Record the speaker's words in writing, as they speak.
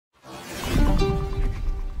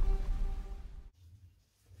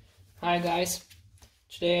Hi guys,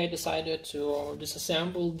 today I decided to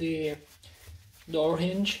disassemble the door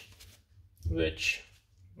hinge, which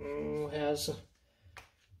has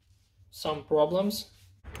some problems.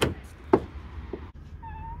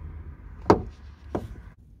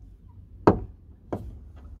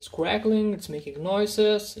 It's crackling, it's making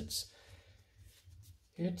noises,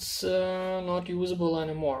 it's not usable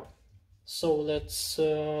anymore. So let's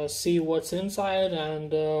see what's inside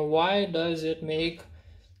and why does it make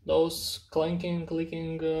those clanking,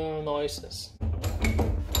 clicking noises.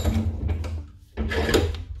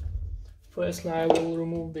 Firstly, I will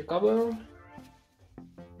remove the cover.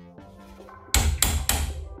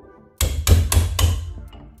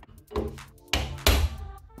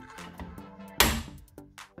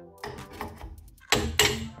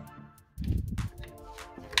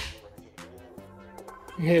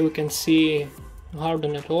 Here we can see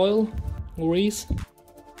hardened oil, grease,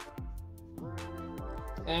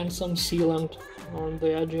 and some sealant on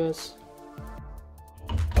the edges.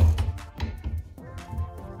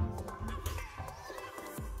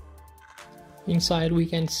 Inside we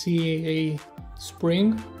can see a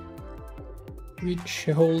spring which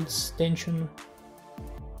holds tension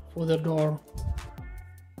for the door.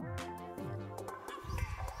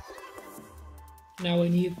 Now we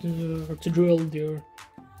need to drill the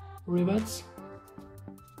rivets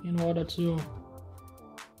in order to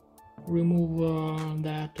remove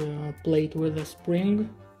that plate with the spring.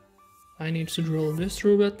 I need to drill this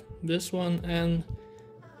rivet, this one, and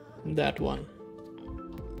that one.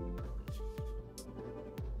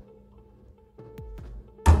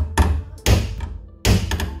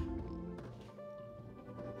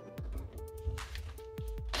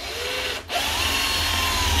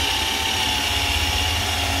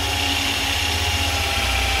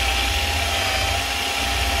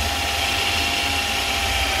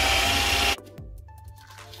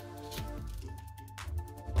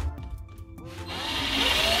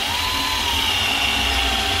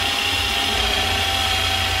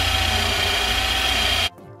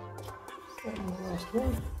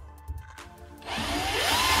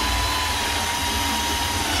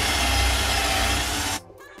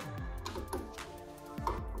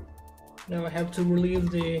 Now I have to relieve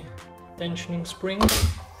the tensioning spring,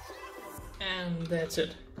 and that's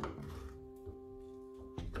it.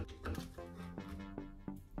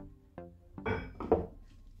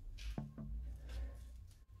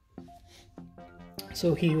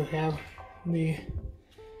 So here you have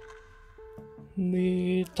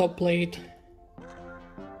the top plate,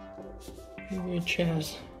 which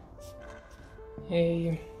has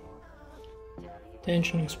a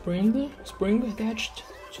tensioning spring attached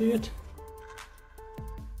to it.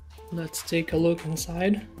 Let's take a look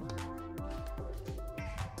inside.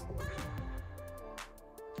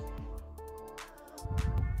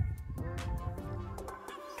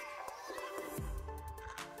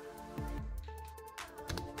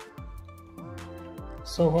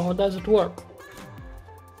 So how does it work?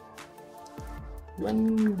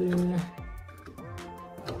 When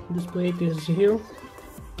this plate is here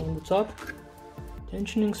on the top,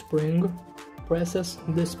 tensioning spring presses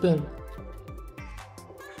this pin.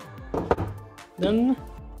 Then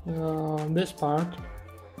this part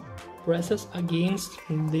presses against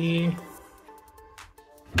the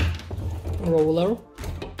roller,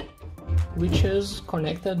 which is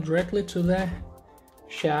connected directly to the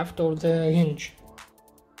shaft or the hinge.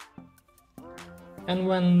 And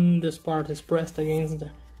when this part is pressed against the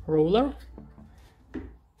roller,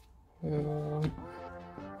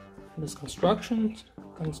 this construction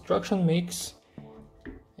makes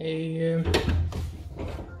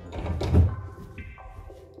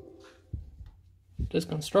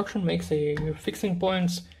a fixing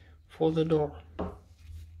points for the door.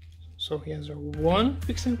 So here's a 1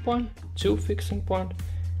 fixing point, 2 fixing point,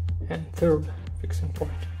 and 3rd fixing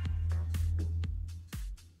point.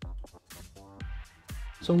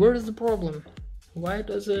 So where is the problem? Why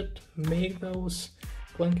does it make those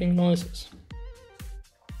clanking noises?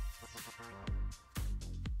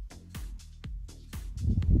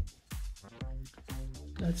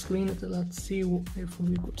 Let's clean it, let's see if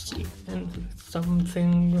we could see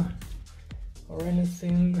something or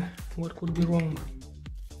anything what could be wrong.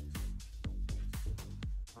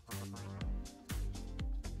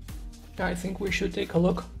 I think we should take a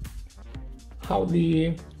look how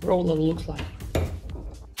the roller looks like.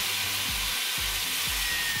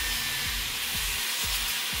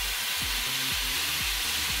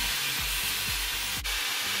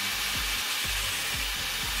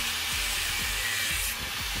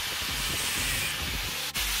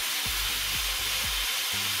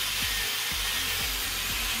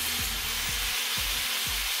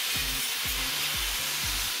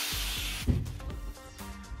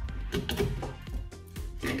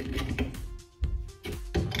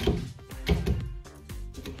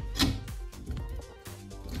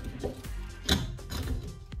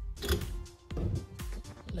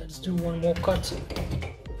 Let's do one more cut.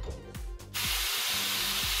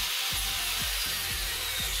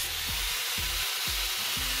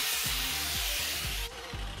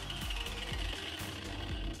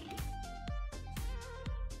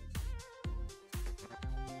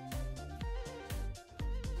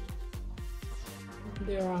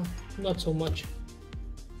 There are not so much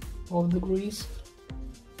of the grease,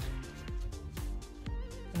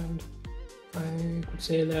 and I could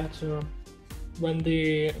say that when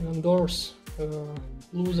the doors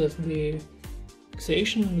loses the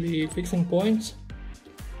fixation, the fixing points,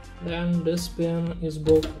 then this pin is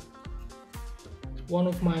broken. One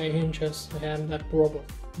of my hinges had that problem.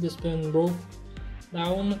 This pin broke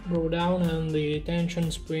down, and the tension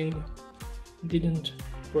spring didn't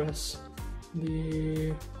press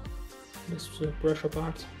this pressure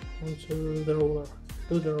part onto the roller,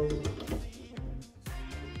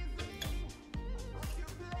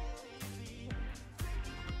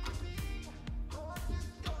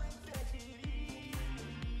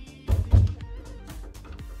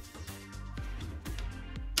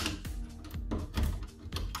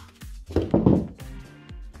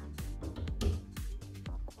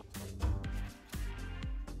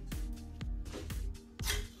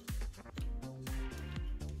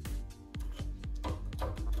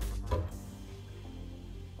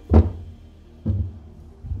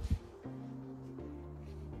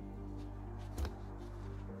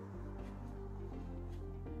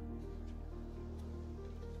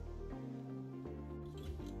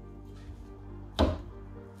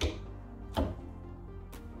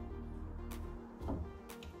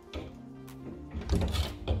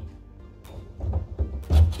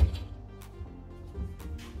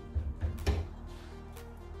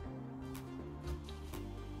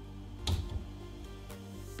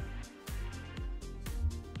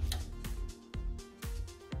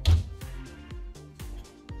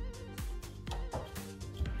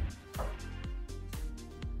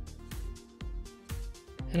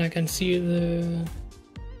 and I can see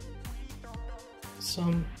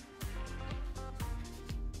some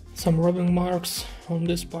rubbing marks on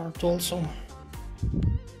this part also.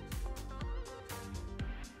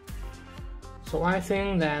 So I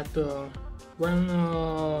think that when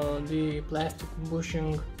the plastic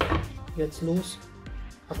bushing gets loose,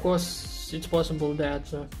 of course it's possible that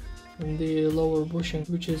the lower bushing,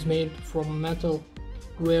 which is made from metal,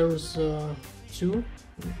 wears too.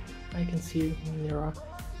 I can see there are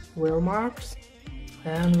wear marks,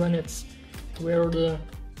 and when it's weared to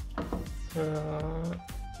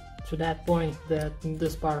that point that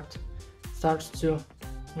this part starts to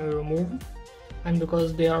move, and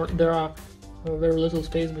because there are very little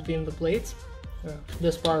space between the plates,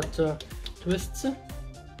 this part twists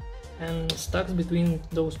and stuck between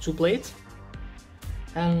those two plates,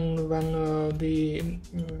 and when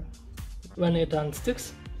it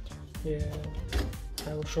unsticks,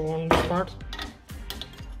 I will show on this part,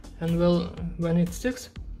 and when it sticks,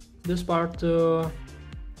 this part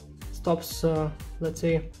stops, let's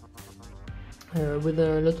say, with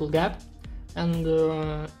a little gap, and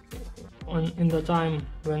in the time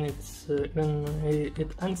when it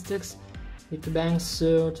unsticks, it bangs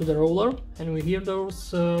to the roller, and we hear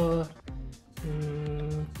those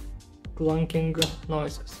clunking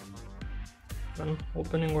noises when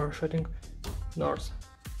opening or shutting doors.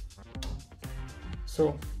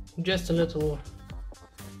 So just a little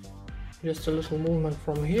movement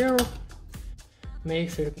from here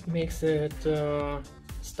makes it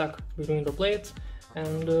stuck between the plates,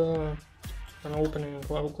 and when opening and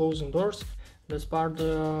closing doors, this part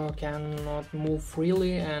cannot move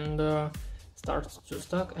freely and starts to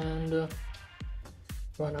stuck, and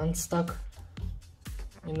when unstuck,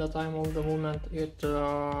 in the time of the movement, it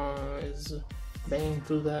is banging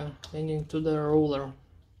to the roller.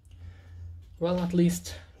 Well, at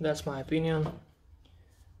least that's my opinion.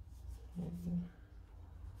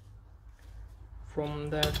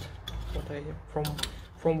 From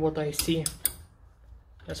what I see,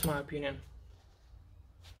 that's my opinion.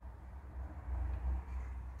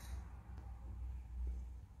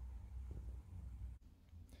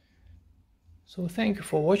 So thank you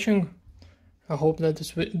for watching. I hope that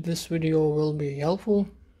this video will be helpful,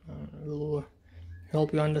 will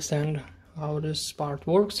help you understand how this part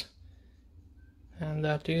works, and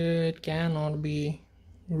that it cannot be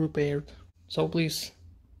repaired. So please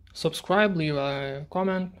subscribe, leave a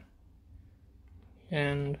comment,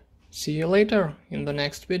 and see you later in the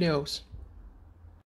next videos.